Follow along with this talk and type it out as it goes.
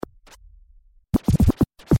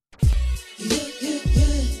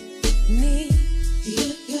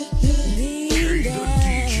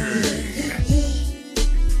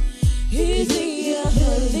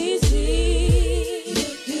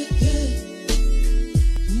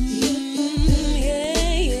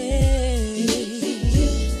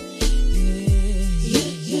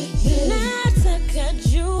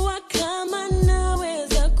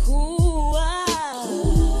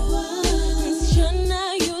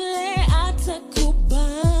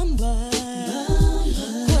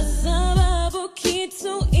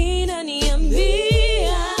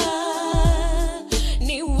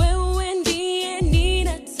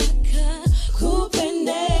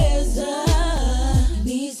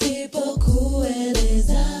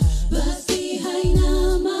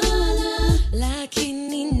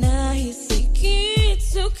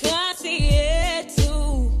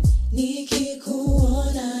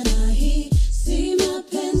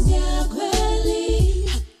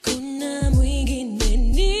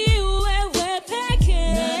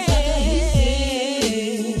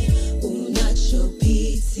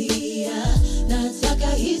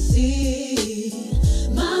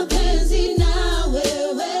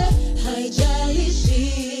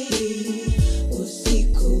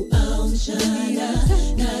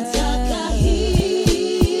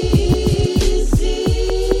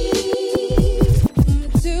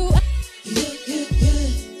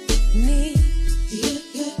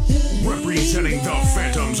Setting the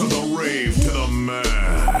phantoms of the rave to the max.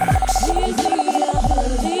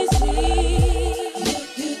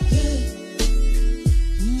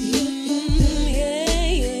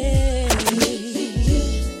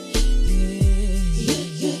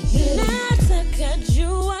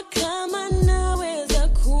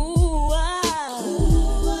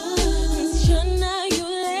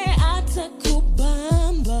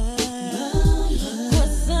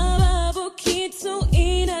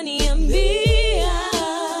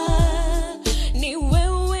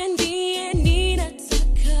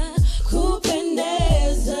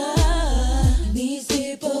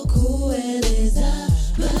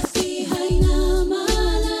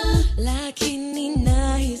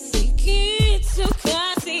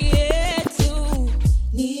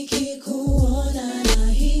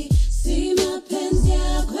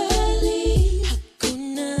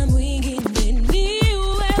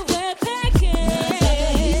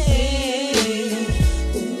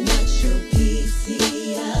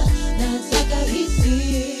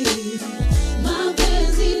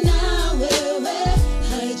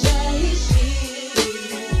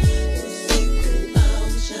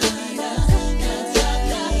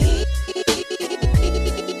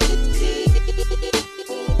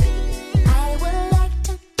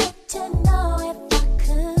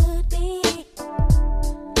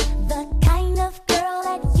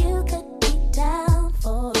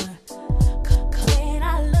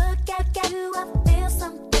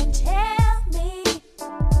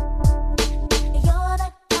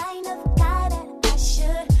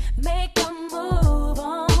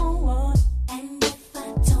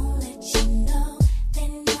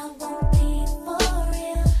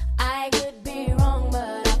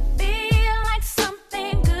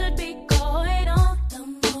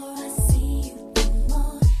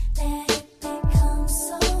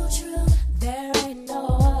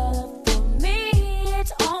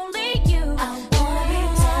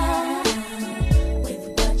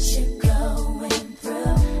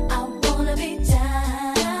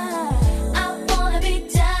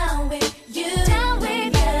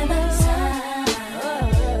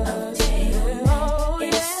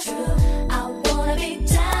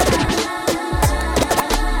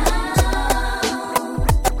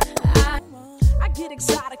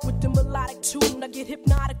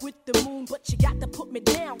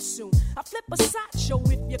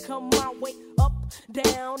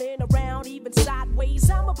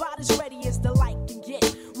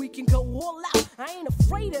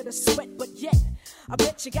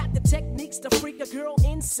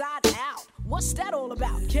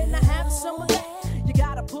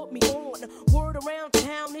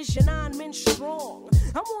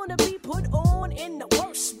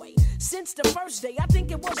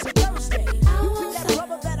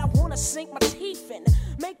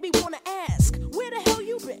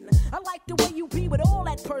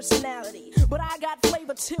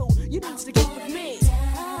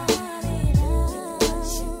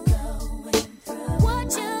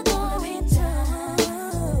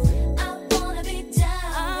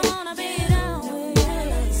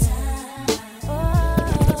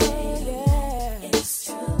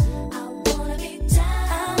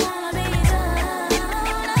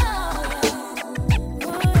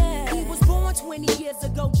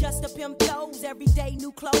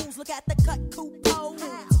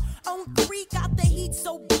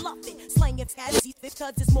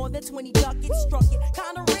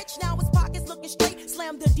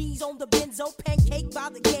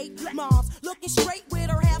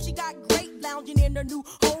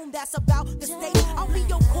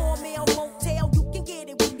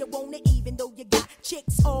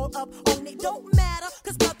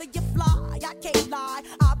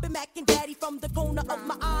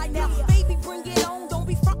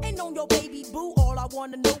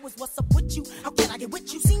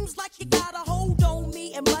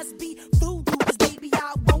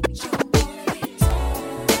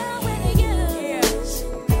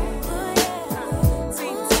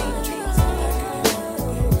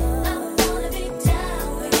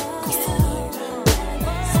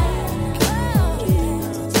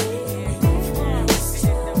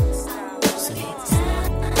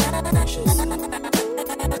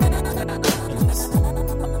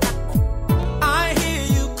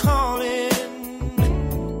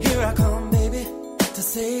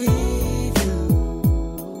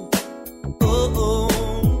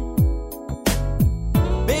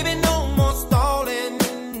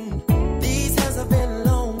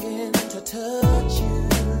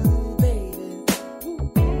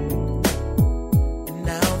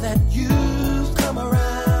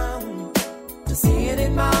 See it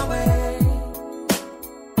in my way.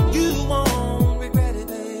 You want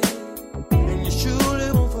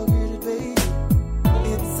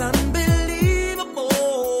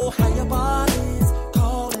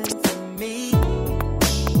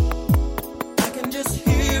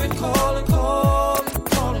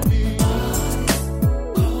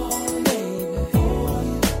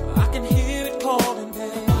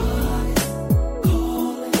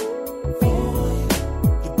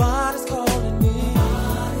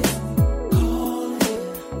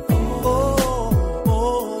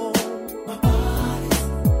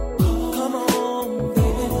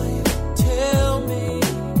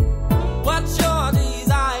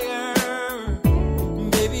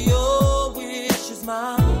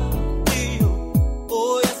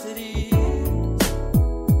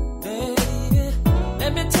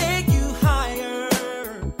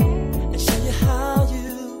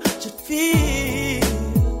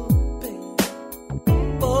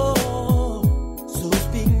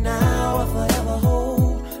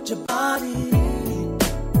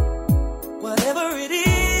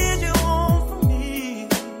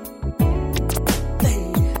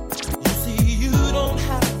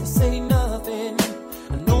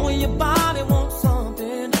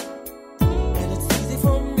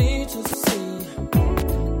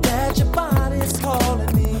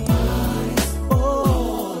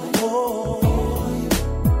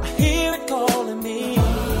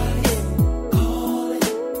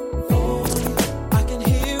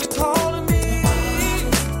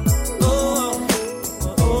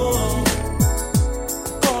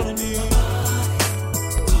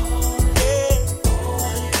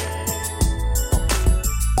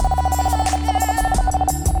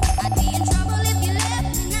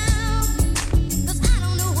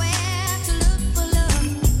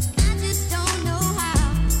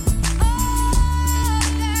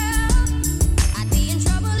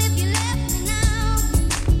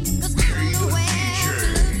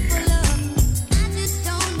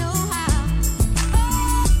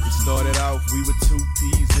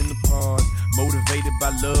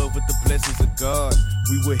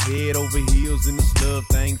were head over heels in this love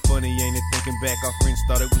thing. Funny, ain't it? Thinking back, our friends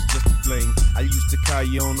thought it was just a fling. I used to call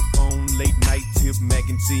you on the phone, late night tip, mac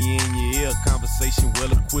and tea in your ear, conversation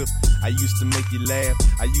well equipped. I used to make you laugh,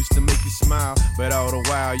 I used to make you smile, but all the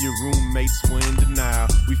while your roommates were in denial.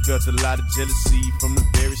 We felt a lot of jealousy from the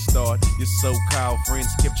very start. Your so-called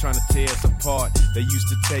friends kept trying to tear us apart. They used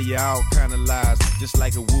to tell you all kind of lies, just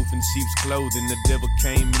like a wolf in sheep's clothing. The devil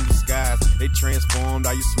came in disguise. They transformed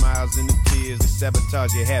all your smiles into tears. They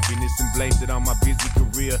sabotaged your happiness and blamed it on my busy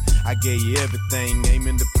career. I gave you everything,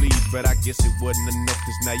 aiming to please, but I guess it wasn't enough,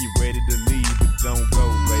 cause now you ready to leave. But don't go,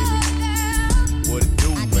 baby. What it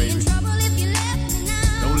do, baby?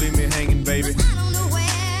 Don't leave me hanging, baby.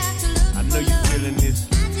 I know you feeling this.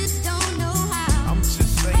 I'm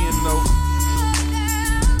just saying, though.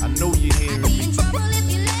 I know you're hearing me.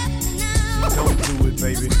 Don't do it,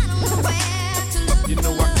 baby. You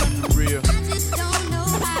know I keep it real.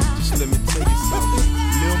 Just let me tell you something.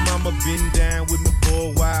 Lil' mama been down with me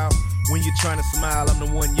for a while. When you're trying to smile, I'm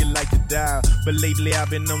the one you like to dial. But lately I've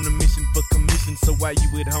been on a mission for commission. So while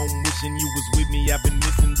you at home wishing you was with me, I've been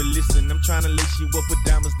missing. But listen, I'm trying to lace you up with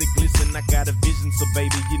diamonds that glisten. I got a vision, so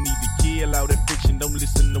baby, you need to kill all that friction. Don't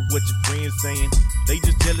listen to what your friends saying. They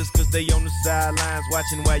just jealous cause they on the sidelines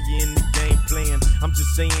watching while you in the game playing. I'm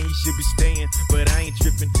just saying you should be staying, but I ain't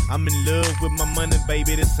tripping. I'm in love with my money,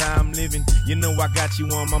 baby, that's how I'm living. You know I got you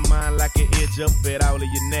on my mind like an edge up. At all of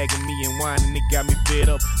you nagging me and whining, it got me fed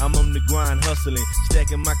up. I'm on the grind, hustling,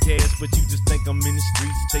 stacking my cash, but you just think I'm in the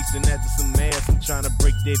streets chasing after some ass. I'm trying to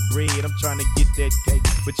break that bread, I'm trying to get that cake,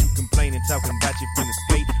 but you complaining, talking about you finna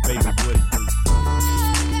skate. Baby, what it do?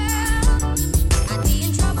 I'd be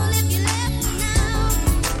in trouble if you left me now,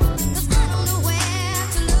 'cause I don't know where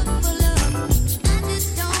to look for love. I just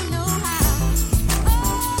don't know how. Oh,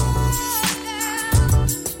 girl,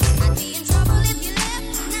 I'd be in trouble if you left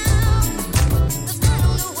me now, 'cause I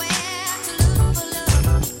don't know where to look for love.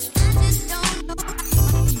 I just don't know.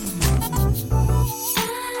 I wanna be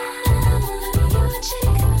your chick.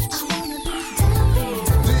 I wanna be down.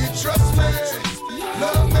 Do you trust me?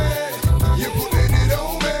 Love me? You putting it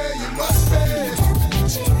on me, you must be.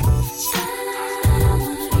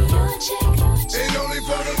 Ain't only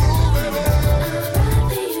for the move, baby.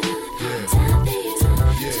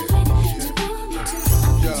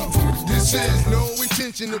 Yo, this is no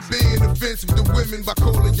intention of being offensive to women by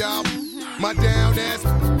calling y'all my down ass.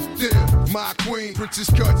 Yeah, my queen, Princess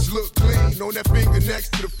Cuts look clean on that finger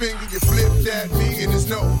next to the finger. You flip that me and there's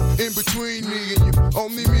no in between me and you,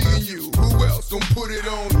 only me and you. Who else don't put it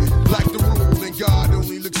on me like the rule? And God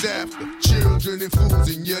only looks after children and fools,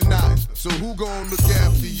 and you're not. So who gon' look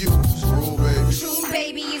after you? Rule, baby. True,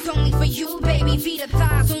 baby, it's only for you, baby. Feet or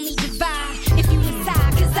thighs only divide if you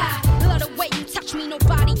decide. 'Cause I love the way you touch me,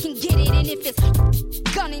 nobody can get it. And if it's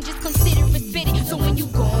gunning, just consider it spit it. So when you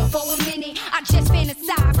gone for a minute, I just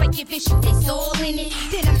fantasize like if it's you, it's all in it.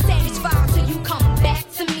 Then I'm satisfied till you come back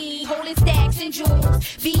to me, holding stacks and jewels.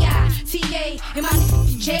 V-I-T-A and my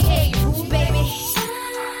J-A. Ooh, baby.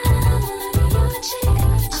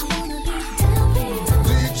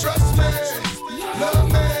 Do you trust me? Love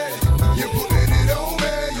me? You putting it on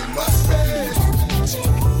me, you must be.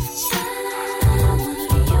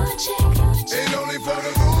 Ain't only for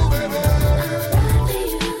the move, baby.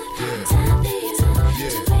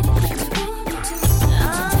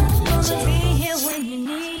 Be here when you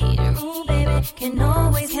need, ooh baby, can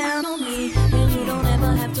always count on me, and you don't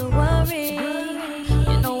ever have to worry.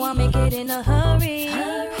 You know I'll make it in a hurry.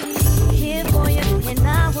 Here for you, and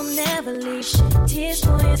I will never leave. Shed tears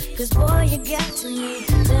for you, 'cause boy you got to me.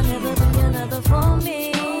 There'll never be another for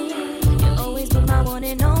me. You'll always be my one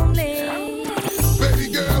and only. Baby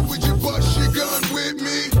girl, would you bust your gun with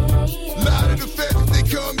me? Lie to the feds, they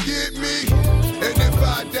come get me. And if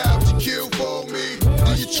I die, would you kill for me?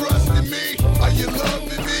 Do you trust in me? Are you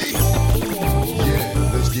loving me? Yeah,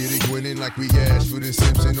 let's get it winning like we Ashford and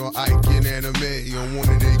Simpson or Ike in anime. On one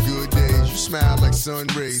of their good days, you smile like sun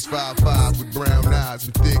rays. 5'5" with brown eyes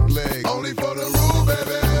and thick legs. Only for the rule,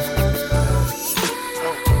 baby.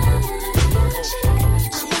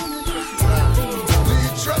 Do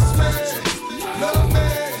you trust me? Love me?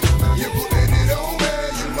 You putting it on me,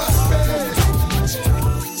 you must be.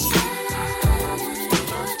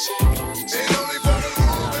 Ain't only for the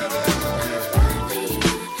rule, baby.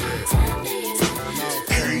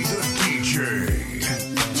 Hey, the DJ.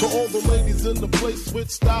 To all the ladies ladies in the place with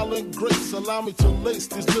style and grace. Allow me to lace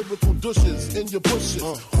these lyrical douches in your bushes.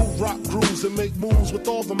 Who rock grooves and make moves with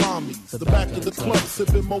all the mommies. The back of the club,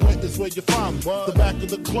 sipping Moet is where you find me. The back of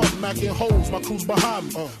the club, macking holes, my crew's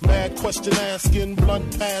behind me. Mad question asking,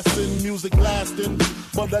 blunt passing, music lasting.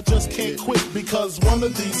 But I just can't quit because one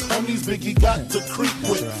of these homies Biggie got to creep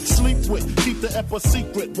with, sleep with, keep the ep a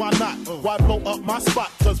secret. Why not? Why blow up my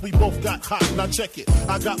spot? Cause we both got hot. Now check it.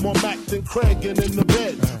 I got more Mac than Craig and in the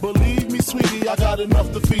bed. Believe me, sweetie, I got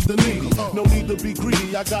enough to feed the needy. No need to be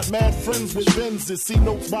greedy. I got mad friends with Benzes. See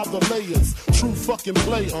notes by the layers. True fucking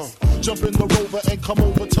players. Jump in the Rover and come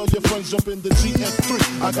over. Tell your friends jump in the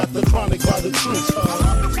GF3. I got the chronic by the tree. I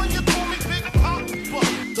love it when you call me Big Papa.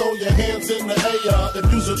 Throw your hands in the air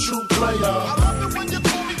if you's a true player. I love it when you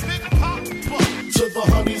call me Big Papa. To the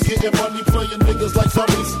honeys getting money, playing niggas like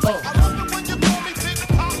dummies. I love it when you call me Big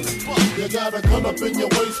Papa. You got a gun up in your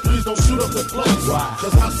waist, please don't shoot up the place.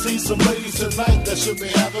 Cause I see some ladies tonight that should be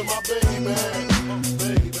having my baby.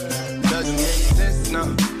 Doesn't make sense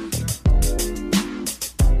now.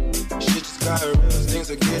 Shit just got real, things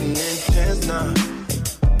are getting intense now.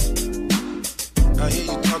 I hear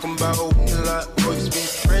you talking about weed a lot, boy, you speak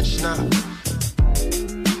French now.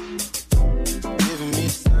 Giving me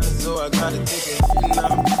signs, so I gotta take it in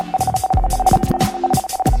now.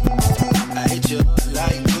 I hate you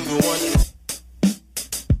like you want.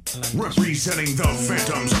 Representing the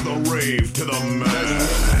phantoms of the rave to the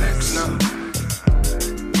max.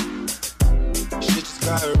 Shit just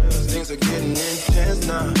got real, things are getting intense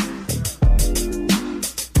now.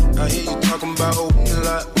 I hear you talking about weed a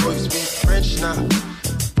lot, boy, you speak French now.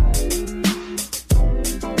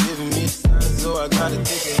 Giving me signs, so I gotta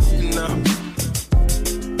take it in now.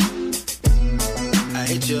 I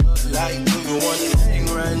hate you like you want to hang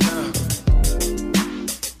right now.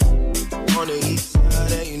 On the east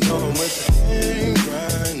side, and you know I'm with the hang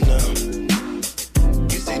right now.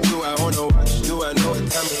 You say, do I wanna watch? Do I know what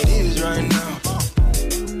time it is right now?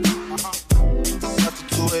 It's after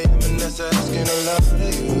 2 a.m. and that's asking a lot of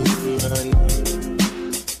you right now.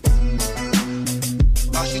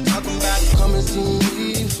 All she talking about is come and see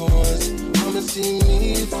me for once. Come and see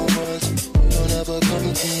me for once. You don't ever come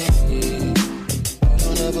to me. You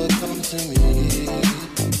don't ever come to me.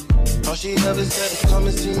 All she ever said is come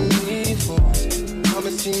and see me for once. Come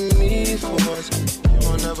and see me for once. You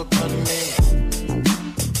don't ever come to me.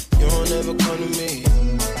 You don't ever come to me.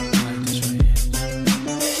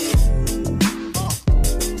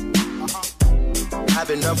 I've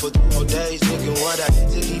been up for 2 days thinking what I did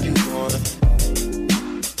to keep you going.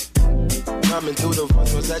 Coming through the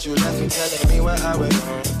voicemails that you left me telling me what I went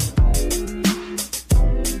wrong.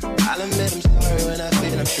 I'll admit I'm sorry when I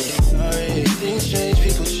feel I'm truly sorry. Things change,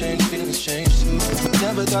 people change, feelings change too.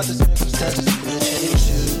 Never thought the circumstances would change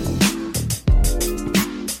you.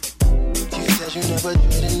 You said you never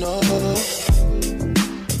didn't know.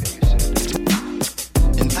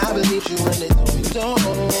 And I believed you when they told me don't.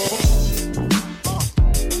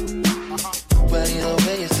 But either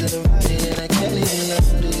way, you're still invited and I can't even lie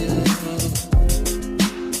to you.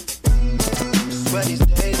 Swear these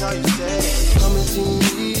days, all you say, come and see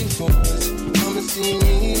me for once. Come and see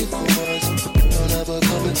me for once. You don't ever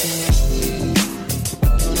come and see me.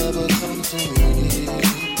 You don't ever come to me.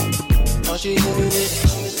 All she hit me with,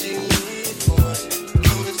 come and see me for once.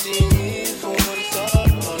 Come and see me for once.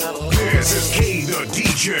 This is K the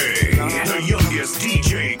DJ, the youngest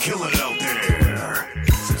DJ killing out there.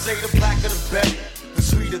 Some say the blacker the better, the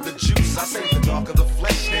sweeter the juice. I say the darker the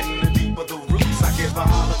flesh and the deeper the roots. I give a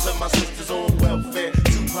holler to my sisters on welfare.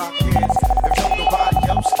 Tupac kids, if don't nobody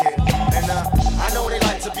else care. And I know they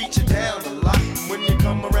like to beat you down a lot. When you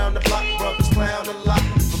come around the block, brothers clown a lot.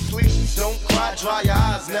 But please don't cry, dry your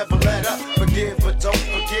eyes, never let up. Forgive but don't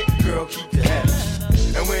forget, girl, keep your head up.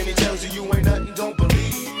 And when he tells you you ain't nothing, don't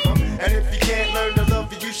believe him. And if you can't learn to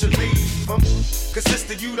love you, you should leave him. Cause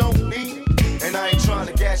sister, you don't need him. And I ain't trying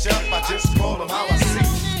to gash up, I just call them how I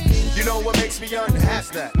see. You know what makes me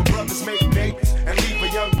unhappy? When brothers make babies and leave a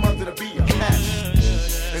young mother to be a match.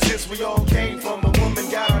 And since we all came from a woman,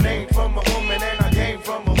 got our name from a woman, and I came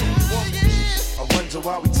from a woman. I wonder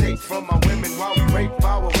why we take from our women, why we rape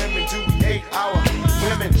our women, do we hate our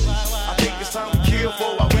women? I think it's time to kill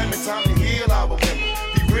for our women, time to heal our women,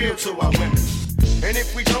 be real to our women. And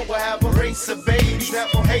if we don't, we'll have a race of babies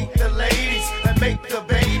that will hate the ladies that make the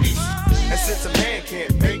babies. And since a man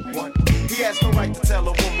can't make one, he has no right to tell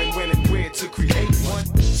a woman when and where to create one.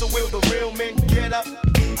 So will the real men get up?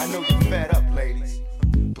 I know you're fed up, ladies,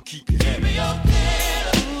 but keep your head up.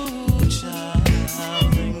 Ooh, child,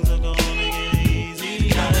 things are gonna get easy.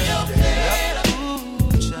 Keep your head up.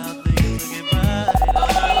 Ooh, child, things will get brighter.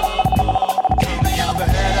 Keep your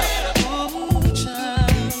head up. Ooh,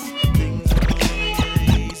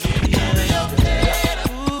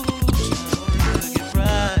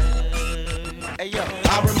 Hey yo,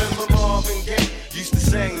 I remember Marvin Gaye used to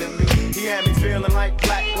sing to me. He had me feeling like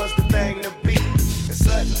black was the thing to be. And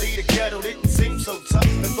suddenly the ghetto didn't seem so tough.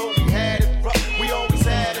 And though we had it rough, we always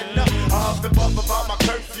had enough. I huffed and puffed about my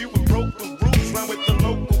curfew and broke the rules. Ran with the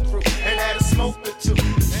local crew and had a smoke or two.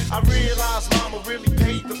 I realized mama really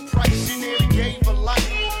paid the price. She nearly gave her life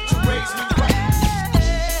to raise me right.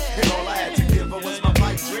 And all I had to give her was my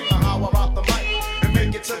pipe dream of how I rock the mic and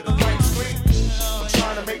make it to the right screen. I'm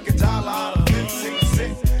trying to make $1 out of 15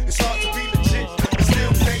 cents. It's hard to be legit and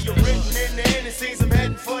still pay your rent. And in the end, it seems I'm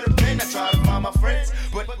heading for the pen. I try to find my friends,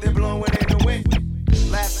 but they're blowing in the wind.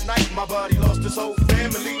 Last night, my buddy lost his whole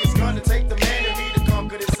family. It's gonna take the man in me to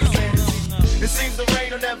conquer this insanity. It seems the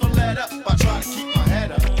rain will never let up. I try to keep my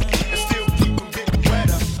head up and still keep from getting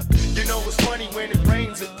wetter. You know it's funny when it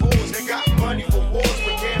rains, it pours. They got money for wars,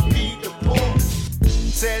 but can't feed the poor.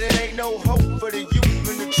 Said it ain't no hope for the youth,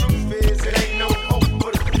 and the truth is it ain't no hope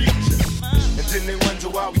for the future. And then they wonder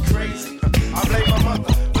why we crazy. I blame my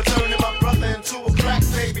mother for turning my brother into a crack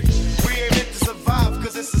baby. We ain't meant to survive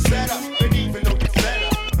cause it's a setup. And even though you're fed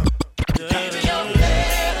up,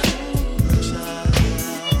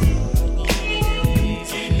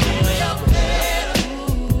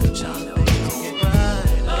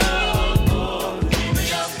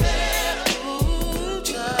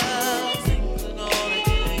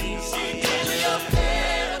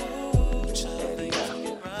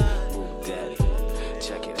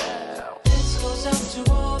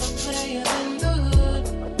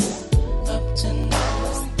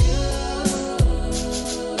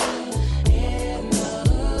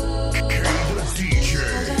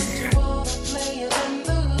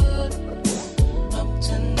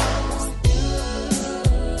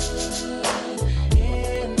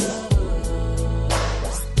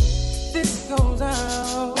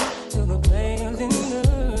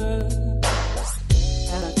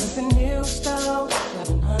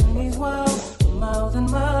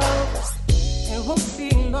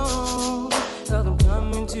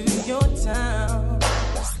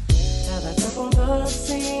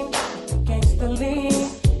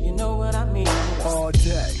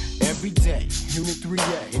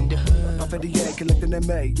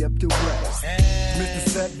 up the west. Mr.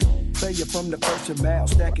 Segment, player from the first mile,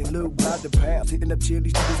 stacking loot by the pounds, hitting up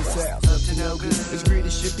chilies to the south. Up to no good. It's greedy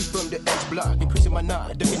shifty from the X block, increasing my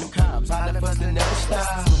knot, ducking them cops. I left us to never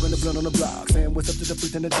stop. Smoking the blunt on the block, saying what's up to the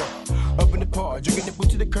freak and the dog. Up in the park, drinking the boot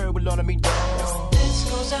to the curb with all of me dogs. This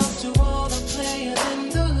goes out to all the players in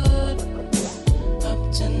the hood.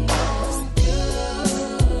 Up to no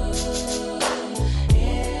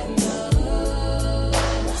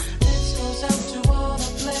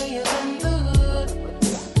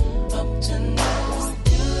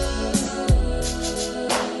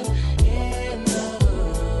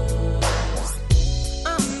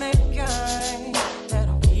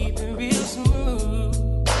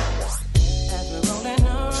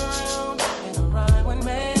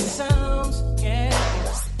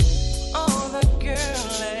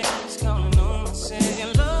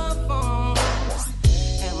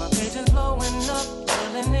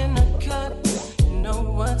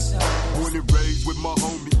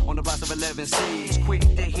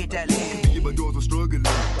quick, they hit that land. Yeah, my doors were struggling,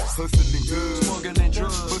 hustling drugs, smuggling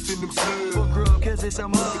drugs, busting them slugs. For grub, cause it's a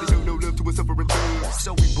mug. They show no love to a suffering thug.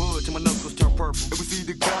 So we bud till my knuckles turn purple. And we see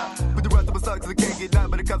the cop, put the rest of my side cause I can't get down.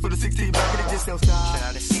 But the cops on the 16 block and they just don't stop. Shout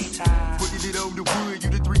out to C-Time. Putting it on the wood, you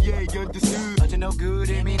the 3A, understood. Up to no good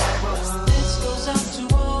in me neighborhood. This goes out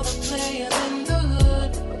to all the players in the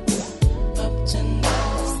hood. Up to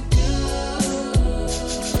no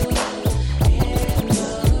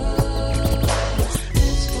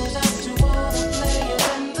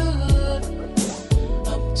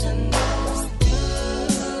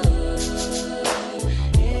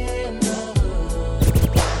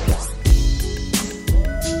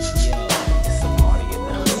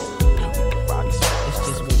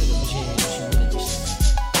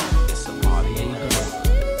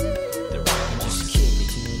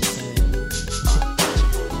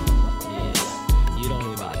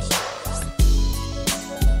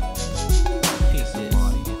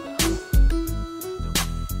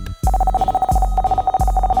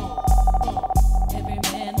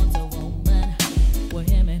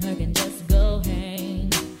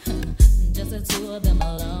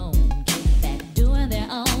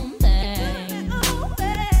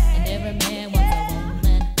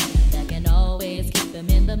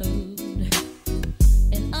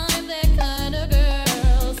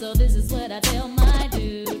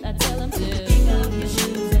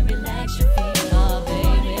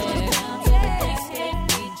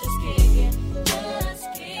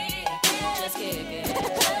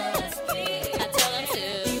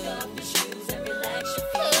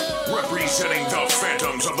Sending the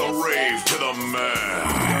phantoms of the rave to the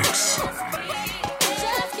max.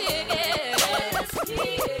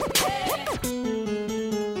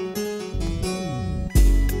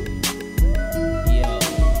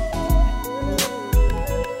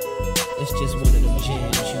 It's just one of them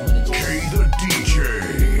jams you wanna just K the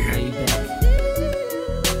DJ. lay back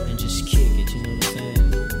and just kick it, you know what I'm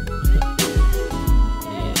saying?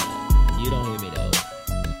 Yeah, you don't hear me though.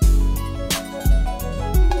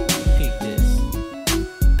 Peep this.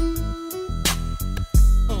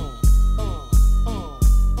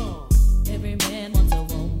 Every man wants a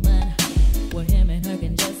woman where him and her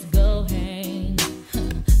can just go hang.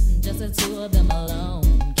 Just the two of them alone,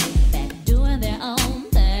 get back doing their own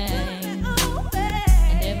thing.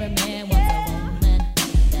 And every man wants a woman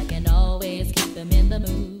that can always keep them in the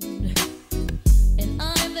mood. And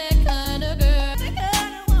I'm that kind of girl, that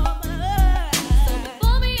kind of woman. So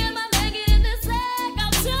before me and my man get in this leg,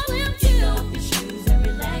 I'll tell him to kick off your shoes and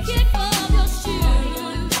relax. Kick off your shoes.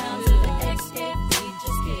 Going down to the exit, we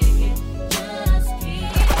just kick it, just kick it.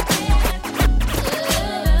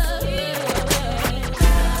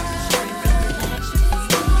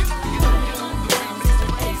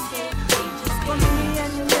 For me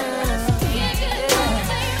and you,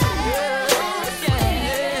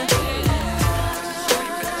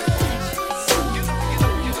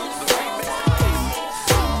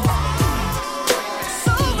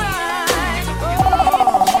 so right.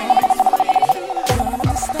 Your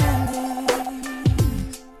understanding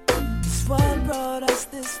is what brought us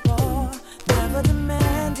this far. Never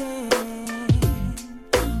demanding.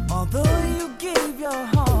 Although you gave your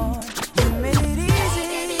heart, you made it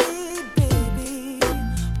easy, baby,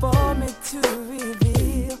 for me to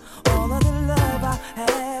reveal all of the love I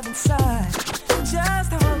have inside.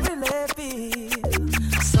 Just how I really feel.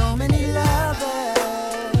 So many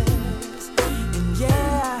lovers, and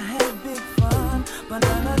yeah, I had big fun, but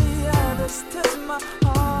none of the others touched my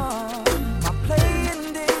heart. My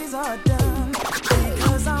playing days are done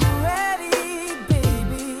because I'm ready,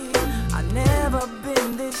 baby. I never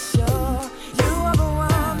been this sure. You are the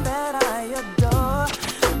one that I adore.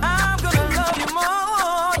 I'm gonna love you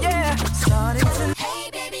more, yeah. Starting to. Hey,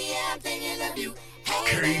 baby, I'm thinking of you. K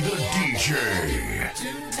the DJ.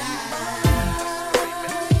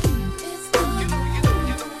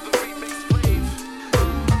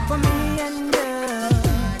 For me and you,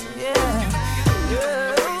 yeah,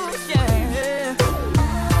 yeah.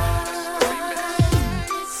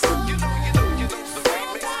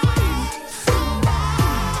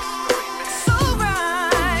 So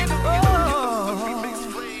right,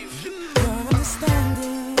 your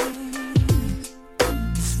understanding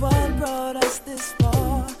is what brought us this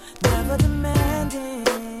far. Never demanding.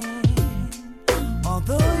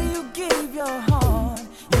 Although you gave your heart,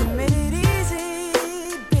 you made it easy,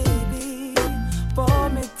 baby, for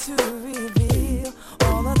me to reveal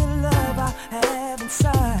all of the love I have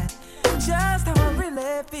inside. Just how I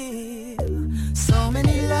really feel. So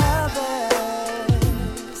many lovers,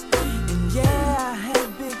 and yeah, I had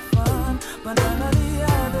big fun, but none of the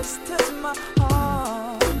others touched my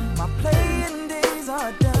heart. My playing days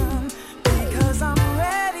are done because I'm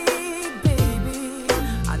ready, baby.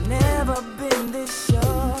 I never been this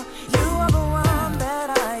sure. You are the one that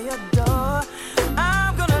I adore.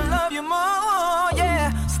 I'm gonna love you more,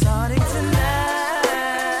 yeah. Starting tonight.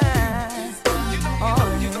 Oh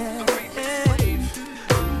yeah.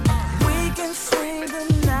 We can swing the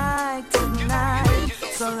night tonight.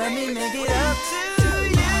 So let me make it up to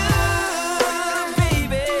you,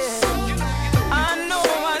 baby. I know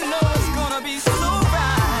it's gonna be so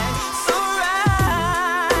right, so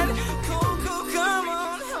right. Cool, come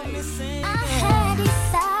on, help me sing. I had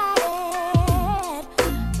decided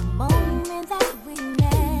the moment that we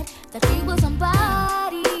met that you were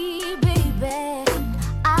somebody, baby,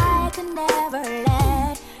 I could never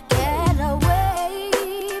let get away,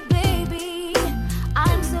 baby.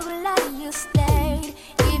 I'm so glad you stayed,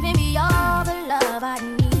 giving me all the love I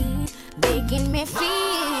need, making me feel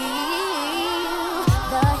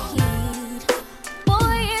the heat.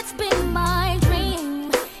 Boy, it's been my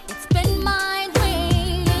dream. It's been my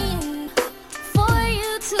dream for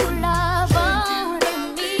you to love only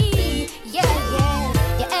me. Yeah, yeah,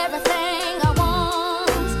 you're everything I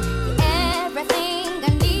want. You're everything I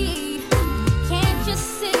need. Can't you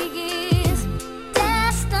see it's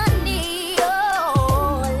destiny?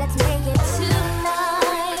 Oh, let's make it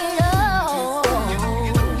tonight. Oh,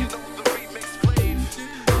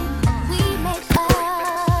 we make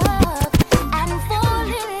up and fall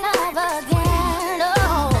in love again. Oh,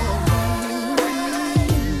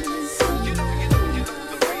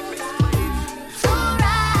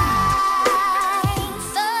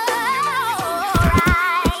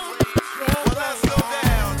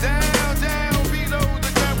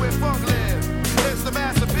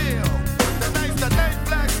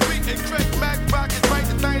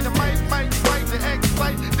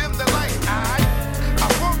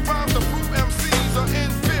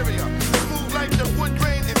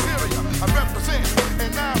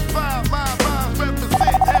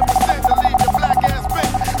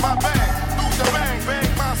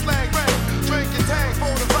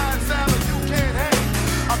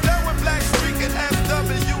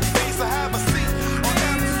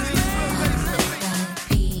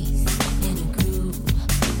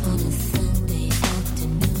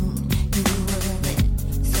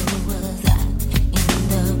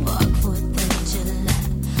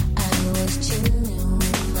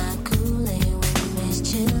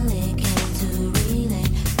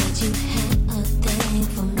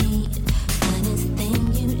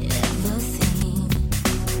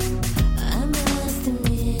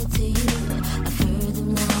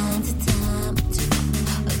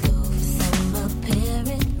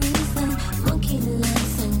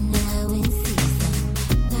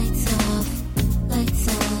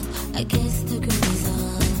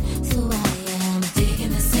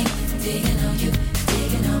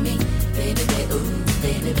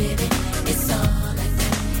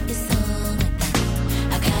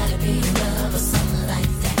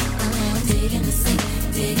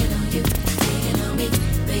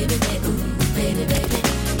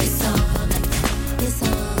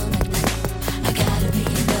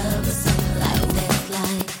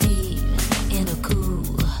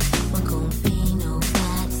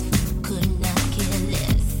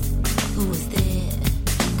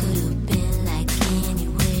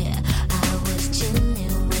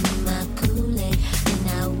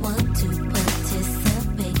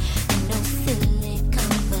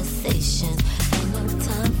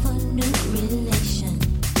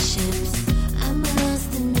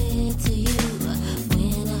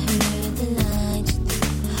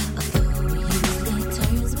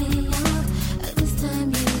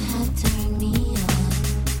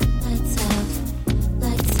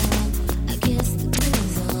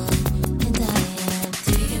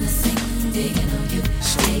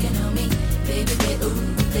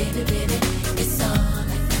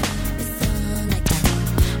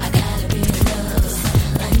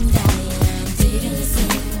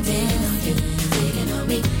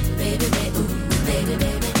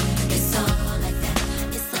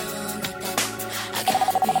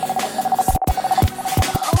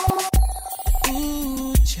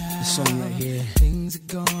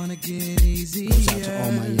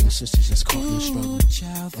 and sisters that's caught in the struggle of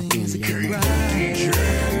being a young man.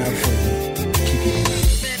 Love for you.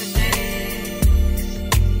 Keep it alive.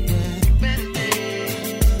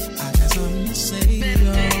 I got something to say,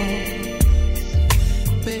 y'all.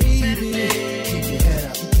 Baby, keep your head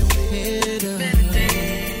up. Keep your head up.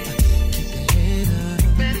 Keep your head up.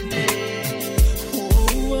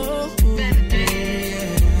 Oh, yeah.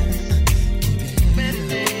 Keep your head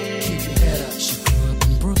up. Keep your head up. She grew up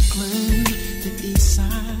in Brooklyn, the east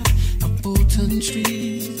side of Fulton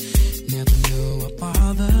Street. Never knew her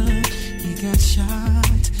father, he got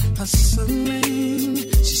shot hustling.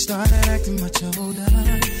 She started acting much older.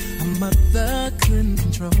 Her mother couldn't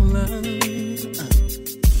control her.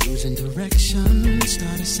 Losing direction,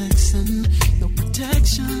 started sexing, no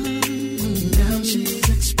protection. Now she's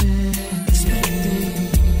expecting a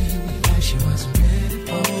life she wasn't ready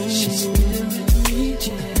for. She's feeling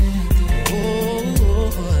rejected. Oh,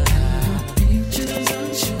 her future's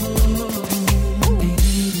unsure. Ain't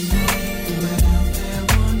easy, but out there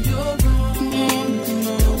on your own.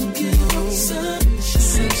 Don't give up, sunshine.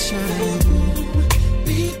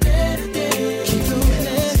 Be better than keep your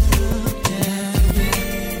head up, yeah.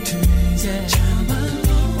 To raise a child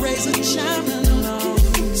alone, raise a child alone.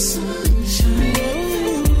 Sunshine.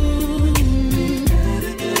 Be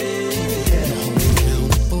better than keep your head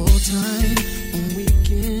up. Full time on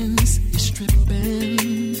weekends, you're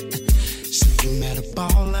stripping. So you met a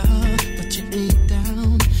baller, but you ain't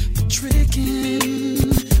down for tricking.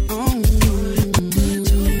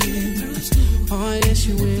 Oh, yes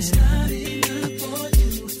you is.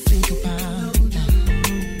 Think about it.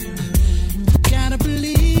 Gotta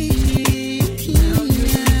believe.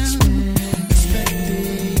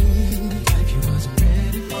 Expecting life you wasn't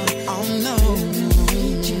ready for. Oh no.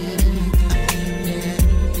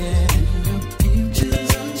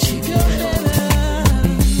 Keep your head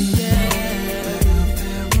up.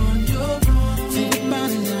 Think about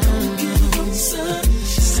it now. Sunshine.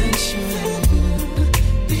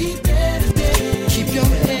 Be better than keep your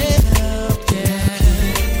head up, yeah.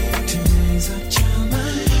 To raise a child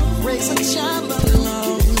alone, raise a child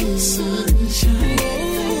alone. Sunshine.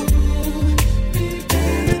 Be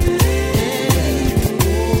better than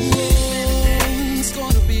it's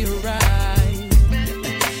gonna be alright.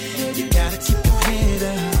 You gotta keep your head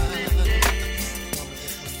up.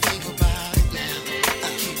 Think about it now.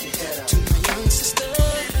 Keep your head up. To my young sister,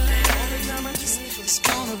 it's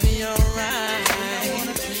gonna be alright.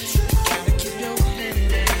 Gotta keep your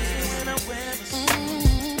head up.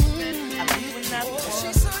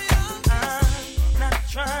 I'm not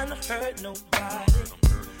trying to hurt nobody.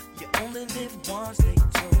 You only live once, they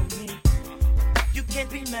told me. You can't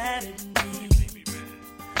be mad at me.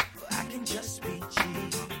 I can just be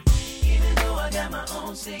cheap. Even though I got my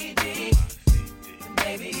own CD, and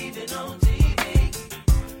maybe even on TV,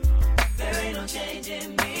 there ain't no change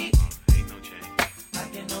in me. I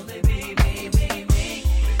can only be me.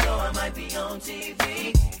 Though I might be on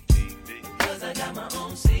TV, because I got my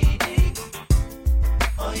own CD.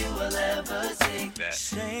 All you will ever see,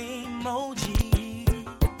 same OG.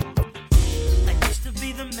 I used to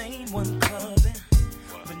be the main one clubbing,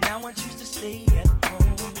 but now I choose to stay at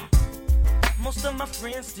home. Most of my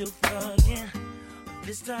friends still thugging, but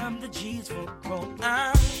this time the G's for grown.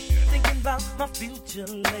 I'm thinking about my future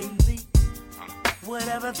lately,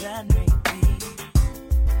 whatever that may be.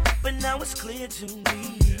 But now it's clear to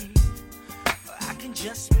me, I can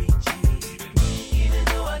just be G. Even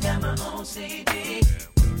though I got my own CD,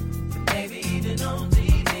 maybe even on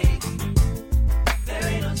TV, there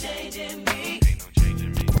ain't no change in me.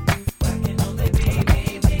 I can only be.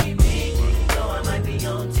 Though I might be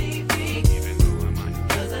on TV,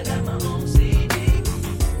 because I got my own CD.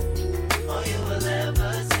 All you will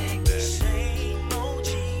ever see, same OG.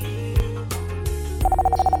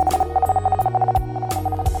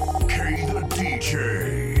 K the DJ.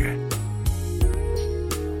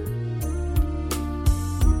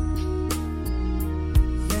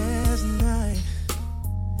 Last night,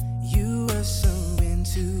 you were so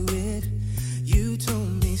into it.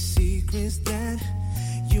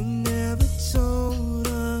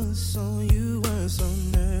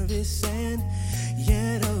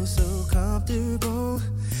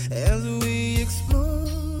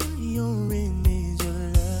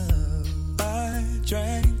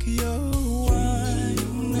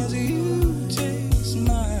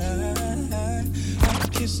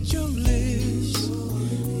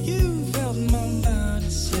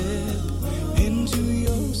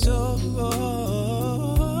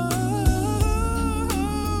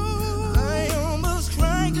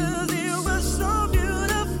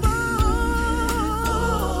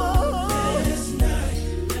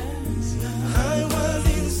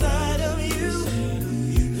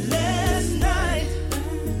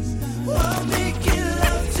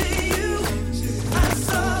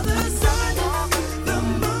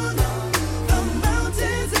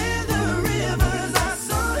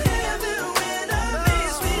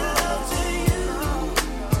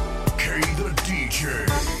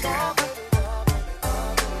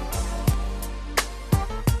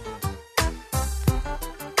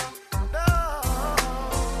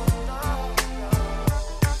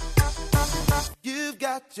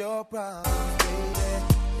 your problems, baby,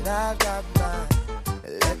 and I got mine.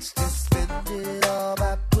 Let's just spend it all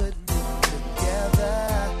by putting it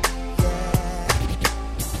together. Yeah.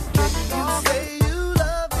 When you say you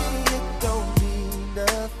love me, it don't mean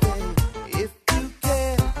nothing. If you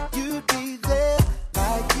can, you'd be there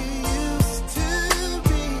like you used to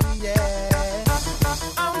be. Yeah.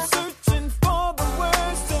 I'm searching for the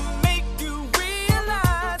words to make you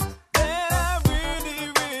realize that I really,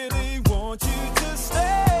 really want you to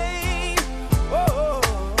stay. Oh,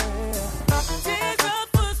 yeah. Tears of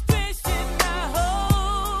frustration I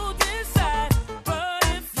hold inside, but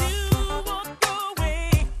if you walk away,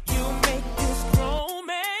 you make this grown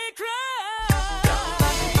man cry.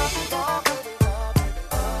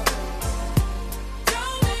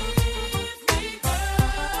 Don't leave me,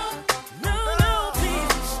 girl. No, no,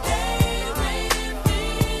 please stay with me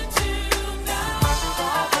tonight.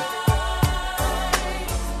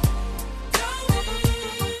 Don't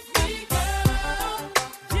leave me, girl.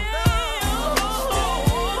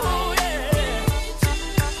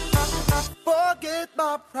 Forget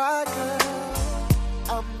my pride, girl.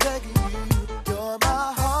 I'm begging you. You're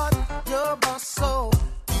my heart, you're my soul.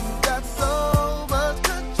 You got so much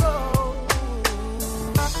control.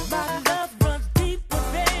 My love runs deeper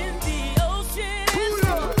than the ocean.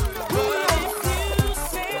 But if you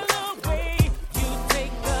sail away, you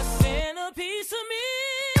take the centerpiece of me.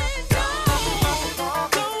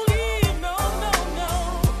 Don't leave, no, no, no.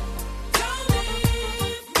 Don't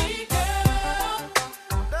leave me, girl.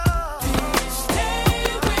 Please stay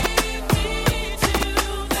with me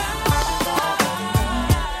tonight.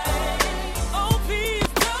 Oh, please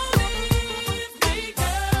don't leave me,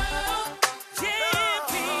 girl. Yeah,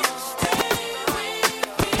 please stay with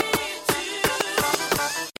me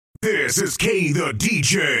tonight. This is K the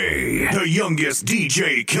DJ, the youngest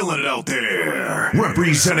DJ killing it out there,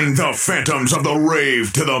 representing the Phantoms of the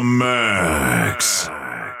Rave to the max.